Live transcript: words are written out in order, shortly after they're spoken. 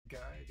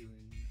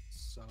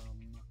some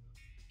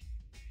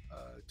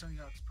Tony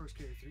Hawk's Pro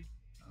Skater 3.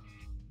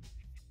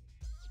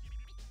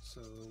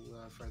 So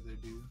without further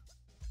ado,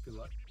 good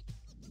luck.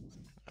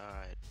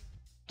 Alright,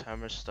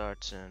 timer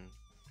starts in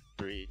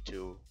 3,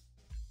 2,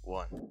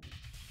 1.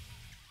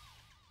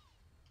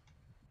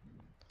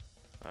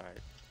 Alright,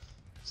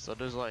 so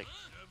there's like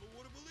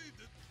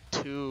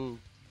 2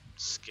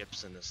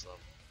 skips in this level.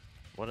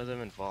 One of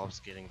them involves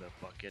getting the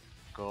bucket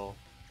goal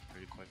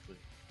pretty quickly.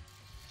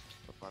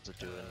 I'm about to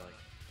do it in like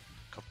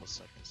a couple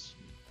seconds.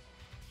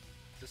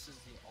 This is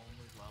the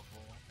only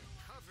level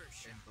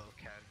in both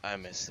categories. I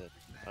missed it.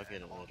 I'll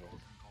get it later.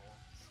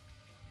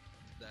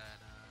 That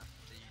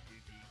you do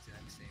the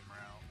exact same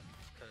route,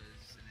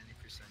 because in any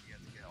percent you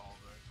have to get all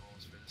the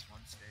goals for this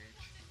one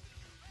stage.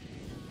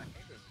 I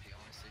think this is the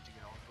only stage you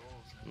get all the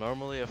goals.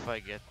 Normally if I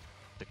get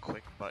the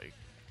quick bucket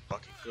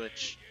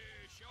glitch,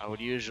 I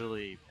would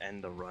usually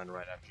end the run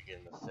right after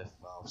getting the 5th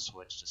valve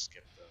switch to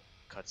skip the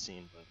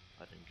cutscene, but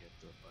I didn't get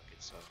the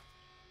bucket, so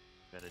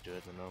gotta do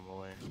it the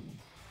normal way.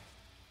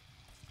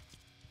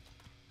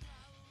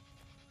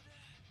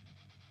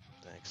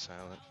 Thanks,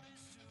 Silent.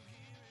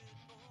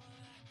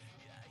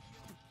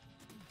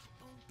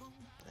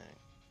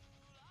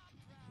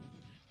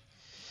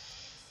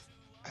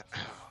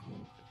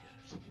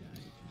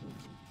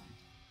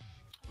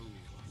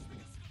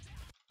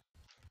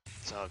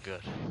 It's all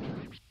good.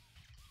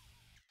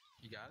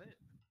 You got it?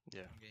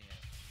 Yeah. I'm getting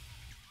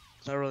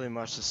it. Not really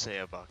much to say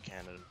about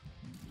Canada.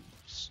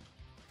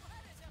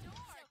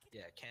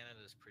 Yeah,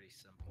 Canada's pretty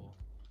simple.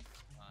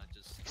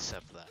 Just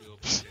Except that. do a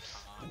bunch of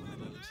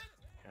combos.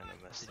 Kinda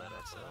messed that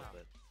up a little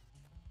bit.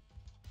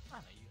 I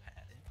know you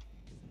had it.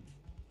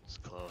 It's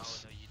Oh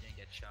close. no, you didn't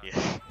get shot.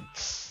 Yeah.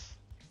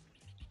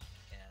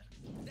 Yeah.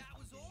 That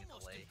was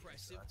almost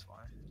impressive. So that's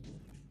why.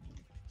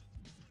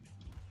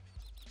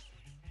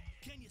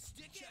 Can you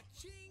stick it?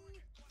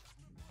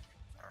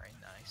 Alright,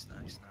 nice,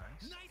 nice,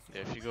 nice.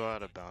 Yeah, if you go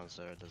out of bounds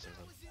there, it doesn't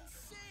That go. was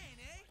insane,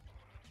 eh?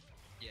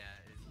 Yeah,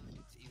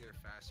 it's either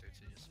faster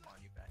to just spawn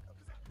you back up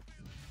there.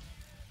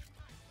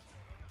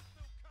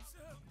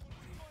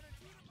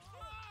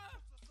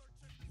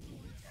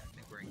 Yeah, I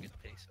think we're in good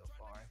pace so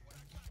far.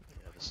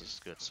 Yeah, this is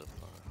good so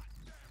far.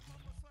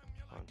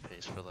 On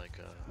pace for like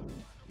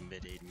a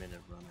mid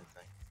 8-minute run, I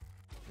think.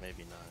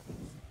 Maybe 9.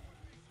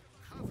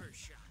 Cover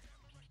shot.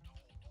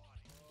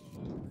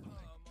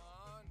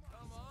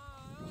 Come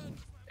on.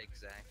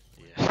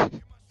 Exactly. Yeah.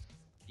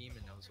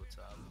 Demon knows what's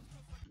up.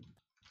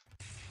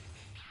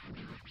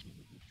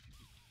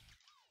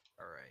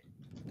 Alright,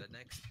 the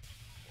next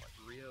one.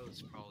 Rio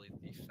is probably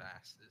the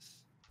fastest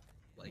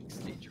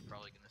stage you're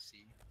probably gonna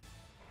see.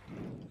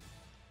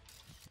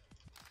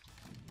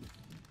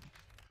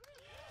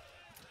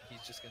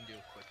 He's just gonna do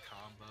a quick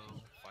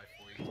combo,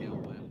 540 tail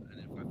whip, and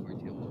then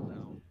 540 tail whip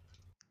out.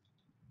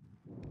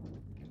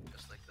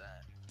 Just like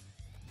that.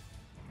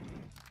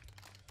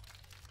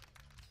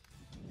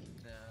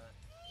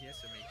 He has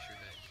to make sure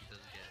that he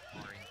doesn't get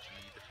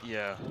RNG'd.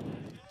 Yeah.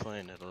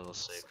 Playing it a little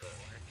safer.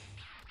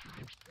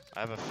 I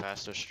have a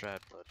faster strat,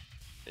 but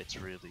it's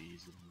really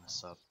easy to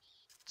mess up.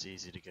 It's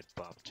easy to get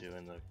bopped to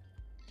in the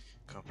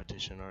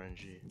competition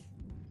RNG.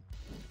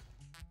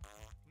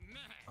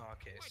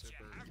 Okay,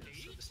 super. So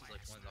this is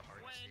like one of the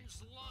hardest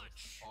stages.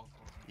 All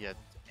goals Yeah.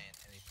 and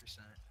any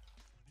percent.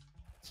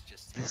 It's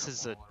just This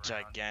is a terrible all around.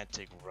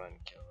 gigantic run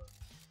killer.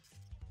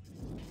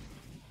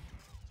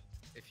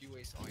 If you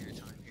waste all your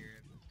time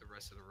here, the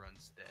rest of the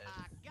run's dead.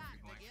 If you're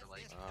going for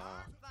like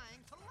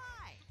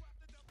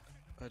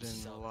I didn't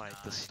So light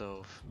the nice.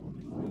 stove.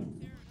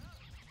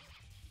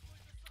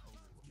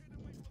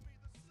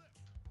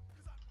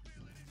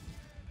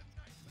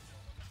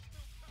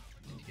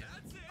 Did you get it?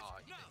 That's it. Oh,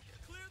 you Now, didn't get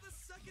it. clear the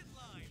second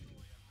line.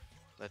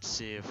 Let's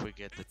see if we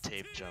get the It's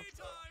tape TNA jump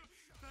though. time.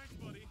 Thanks,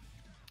 buddy.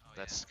 Oh,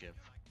 That yeah. skip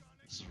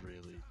is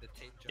really The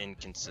tape jump is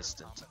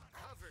inconsistent.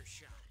 Cover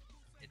shot.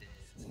 It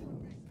is.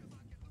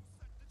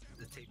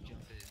 The tape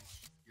jump is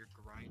you're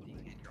grinding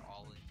and you're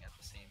all-in at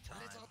the same time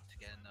to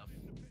get enough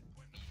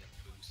speed and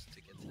boost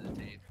to get to the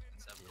tape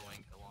instead of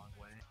going a long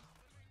way.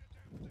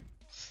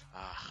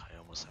 Ah, I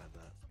almost had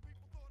that.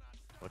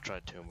 We'll try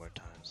 2 more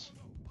times.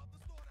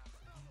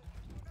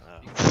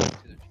 You can go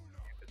to the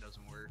if it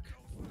doesn't work.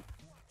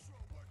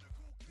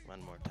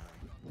 1 more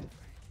time.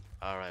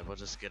 Alright, we'll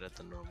just get it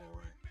the normal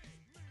way.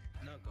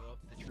 No, go up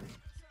the tree.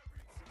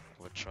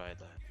 We'll try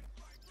that.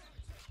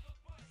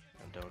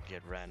 And don't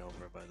get ran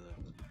over by the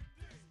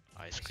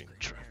ice cream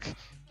truck.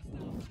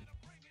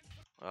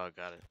 Oh,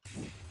 got it.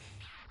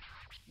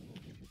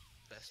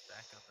 Best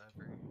backup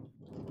ever.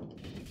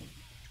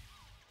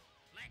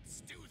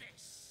 Let's do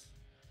this.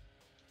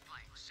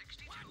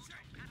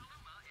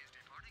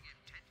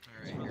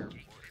 Alright, airport.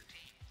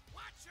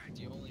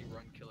 The only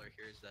run killer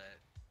here is that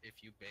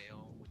if you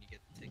bail when you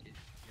get the ticket,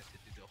 you have to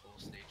do the whole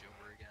stage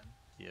over again.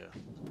 Yeah.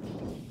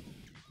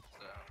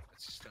 So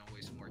it's just gonna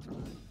waste more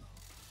time.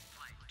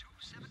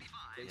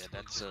 Yeah, Basically,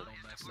 that's just a.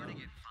 don't mess up.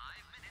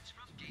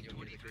 You'll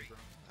get a good run.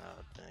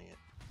 Oh, dang it.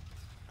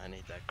 I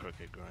need that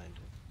crooked grind.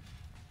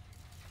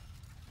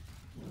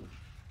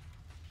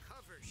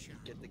 Cover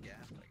shot. Get the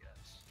gap, I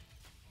guess.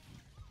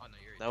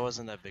 That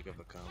wasn't that big of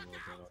a combo,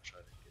 but I'll try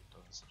to get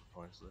those to the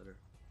points later.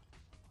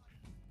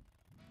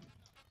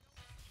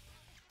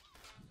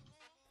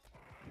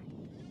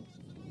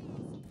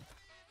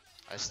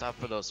 I stopped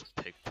for those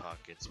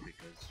pickpockets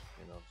because,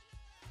 you know,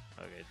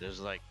 okay,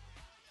 there's like,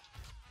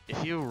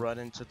 if you run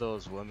into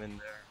those women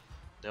there,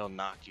 they'll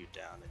knock you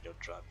down and you'll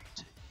drop your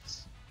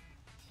tickets.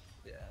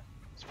 Yeah.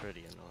 It's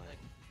pretty annoying.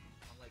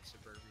 Unlike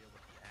Suburbia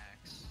with the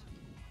axe,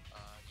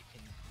 you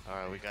can.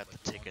 Alright, we got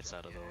like, the tickets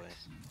out of the way.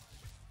 axe.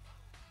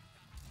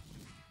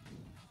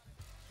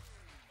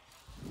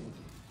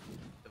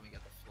 Then we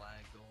got the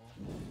flag goal.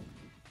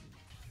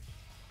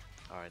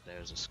 Alright,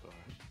 there's a score.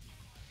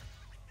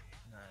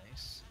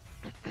 Nice.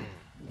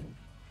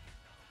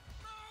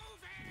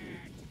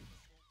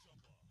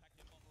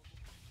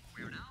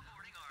 We are now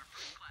boarding our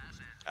first class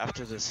in.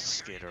 After this is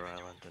Skater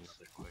Island,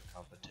 another quick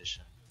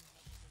competition.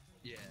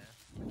 Yeah,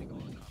 I think all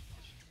the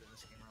competitions in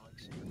this game are like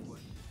super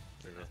quick.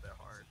 They're not that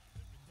hard.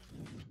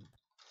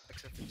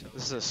 Except for Tokyo.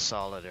 This is a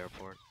solid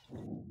airport.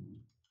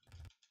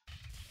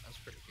 That's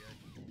pretty good.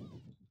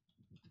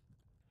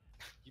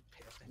 You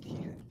paled at the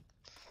end.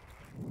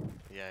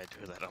 Yeah, I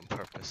do that on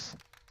purpose.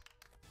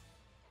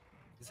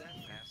 Is that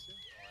faster? Or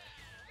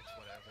it's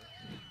whatever.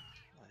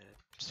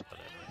 Just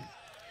whatever.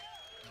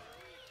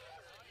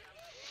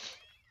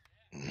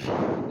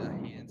 The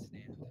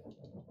handstand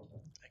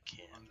I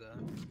can't. on the.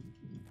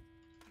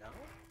 No?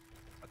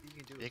 I think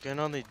you can do it. You can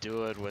only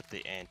do it with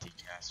the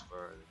anti-Casper,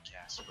 or the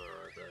Casper,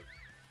 or the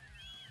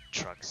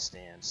truck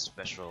stand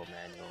special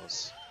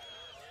manuals.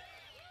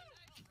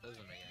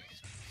 Doesn't make any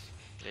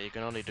sense. Yeah, you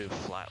can only do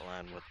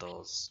flatland with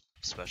those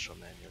special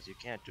manuals. You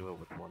can't do it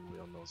with one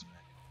wheel nose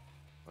manual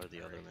or the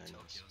other Alright,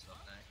 manuals. Tokyo's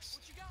up next.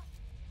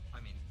 I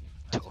mean,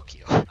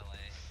 Tokyo. LA.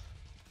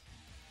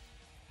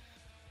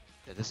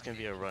 Yeah, this can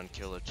be a run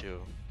killer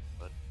too,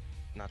 but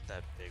not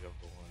that big of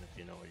a one if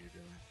you know what you're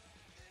doing.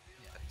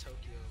 Yeah,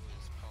 Tokyo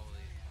is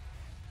probably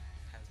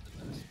has the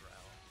best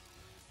route.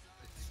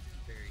 It's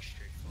very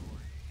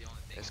straightforward. The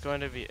only thing It's going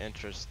to be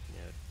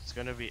it's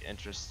going to be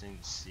interesting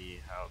to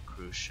see how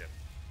cruise ship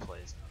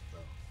plays out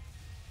though.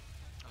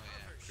 oh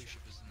yeah, cruise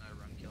ship is another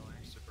run killer.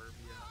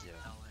 Suburbia, Yeah.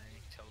 LA,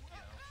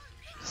 Tokyo.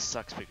 It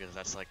sucks because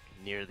that's like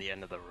near the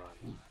end of the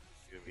run.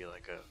 It would be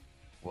like a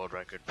world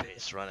record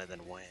pace run and then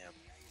wham,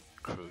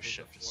 cruise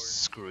ship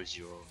just screws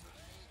you over.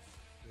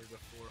 They're the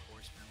 4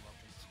 horsemen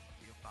levels of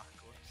the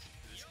apocalypse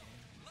in this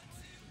game.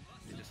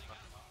 They just fuck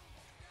up.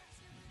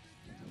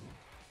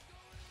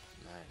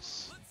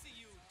 Nice. Let's see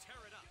you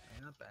tear it up.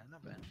 Hey, not bad,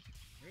 not bad.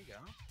 There you go.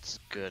 It's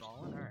good.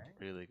 Solid, alright.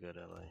 Really good,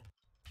 LA.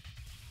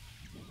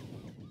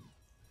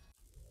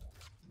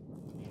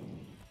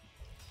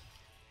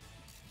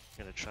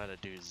 Gonna try to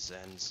do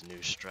Zen's new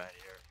strat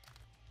here.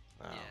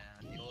 Yeah,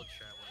 the old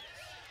strat was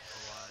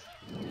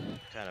a lot.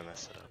 Kind of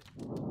mess it up.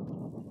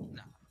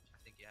 Nah, I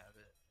think you have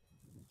it.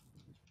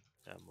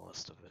 Yeah,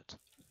 most of it.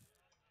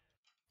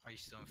 Are you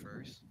still in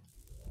first?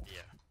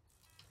 Yeah.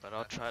 But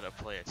I'll try to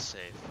play it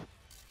safe.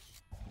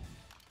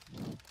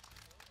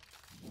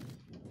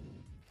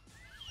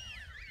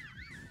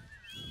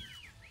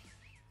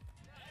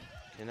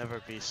 You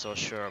never be so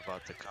sure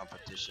about the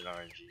competition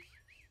RNG.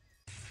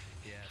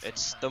 Yeah.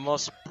 It's the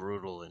most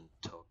brutal in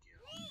Tokyo.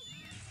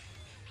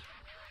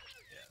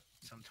 Yeah.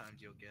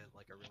 Sometimes you'll get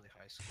like a really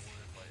high score,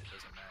 but it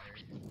doesn't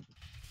matter.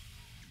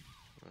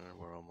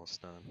 We're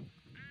almost done.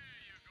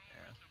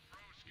 Yeah.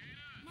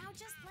 Now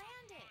just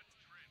land it.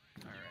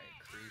 Alright,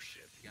 cruise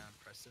ship. You gotta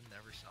impress the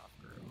never soft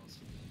girls.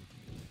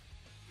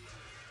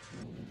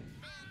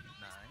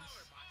 Nice.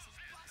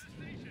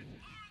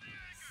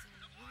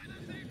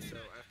 So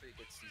after he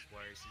gets these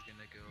wires, he's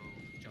gonna go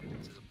jump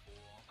into the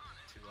pool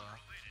to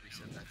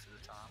reset that to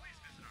the top.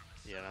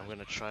 Yeah, and I'm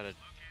gonna try to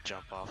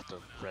jump off the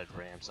red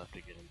ramps after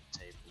getting the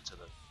tape into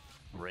the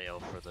rail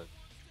for the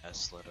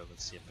S letter.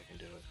 Let's see if I can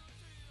do it.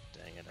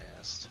 Dang it, I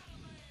asked.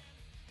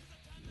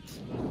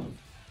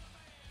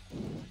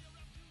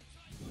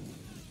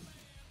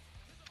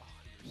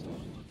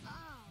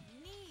 Oh,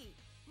 neat.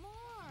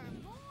 More.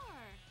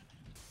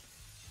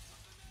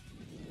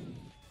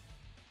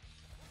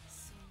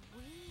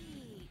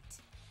 Sweet.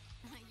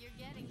 You're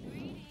getting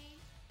greedy.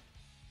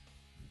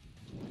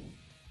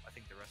 I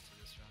think the rest of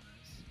this run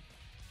is.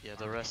 Yeah,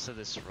 the rest of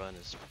this run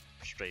is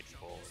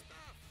straightforward.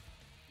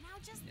 Now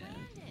just Yeah.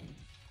 land it.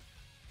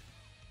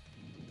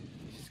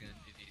 He's just gonna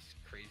do these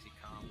crazy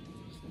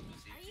combos and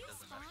see Are if he you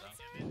doesn't mess up.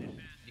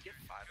 sponsored? You get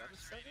 5 out of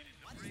 7?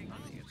 I think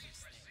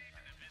it's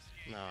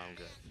No, I'm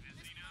good.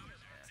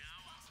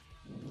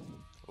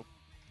 yeah.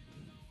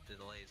 The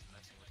delay is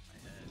messing with my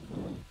head.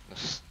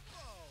 It's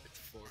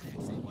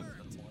 4:41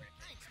 in the morning.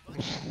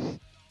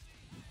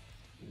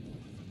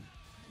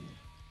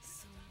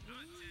 Sweet.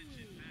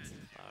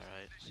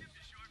 Alright.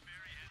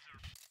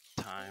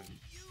 Time.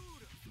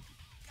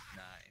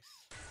 Nice.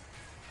 I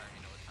don't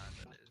even know what time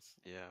that is.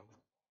 Yeah.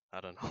 I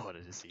don't know what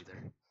it is either.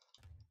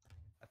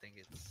 I think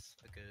it's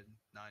a good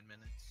 9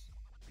 minutes.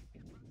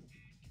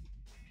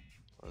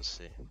 Let's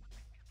see.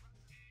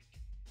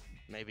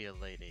 Maybe a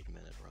late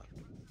 8-minute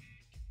run.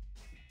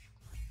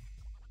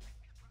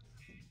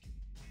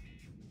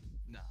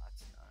 Nah,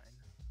 it's 9.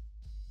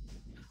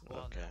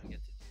 Okay. I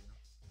get to do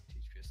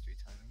THPS3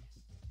 timing.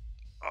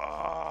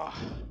 Ah.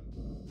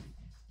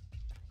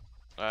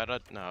 I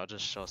don't know. I'll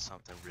just show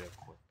something real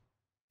quick.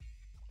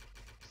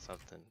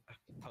 Something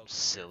Poke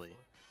silly.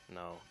 barefoot.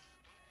 No.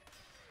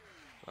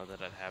 Know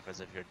that it happens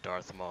if you're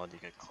Darth Maul and you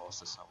get close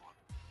to someone.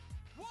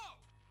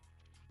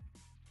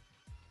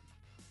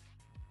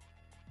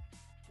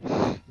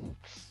 Whoa!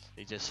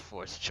 He just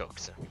force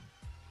chokes him.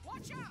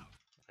 Watch out!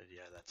 But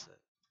yeah, that's it.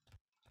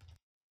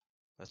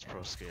 That's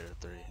Pro Skater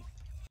 3.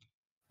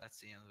 That's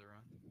the end of the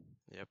run.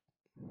 Yep.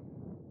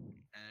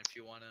 And if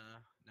you want to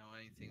know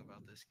anything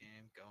about this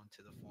game, go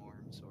into the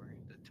forums or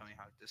the Tony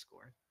Hawk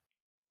Discord.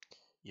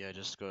 Yeah,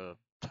 just go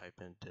type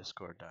in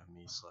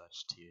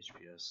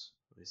discord.me/thps.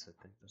 At least I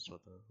think that's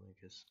what the link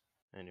is.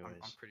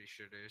 Anyways. I'm pretty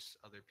sure there's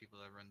other people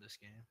that run this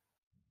game.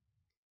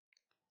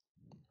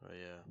 Oh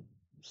yeah.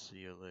 See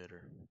you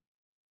later.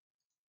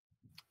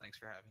 Thanks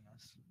for having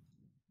us.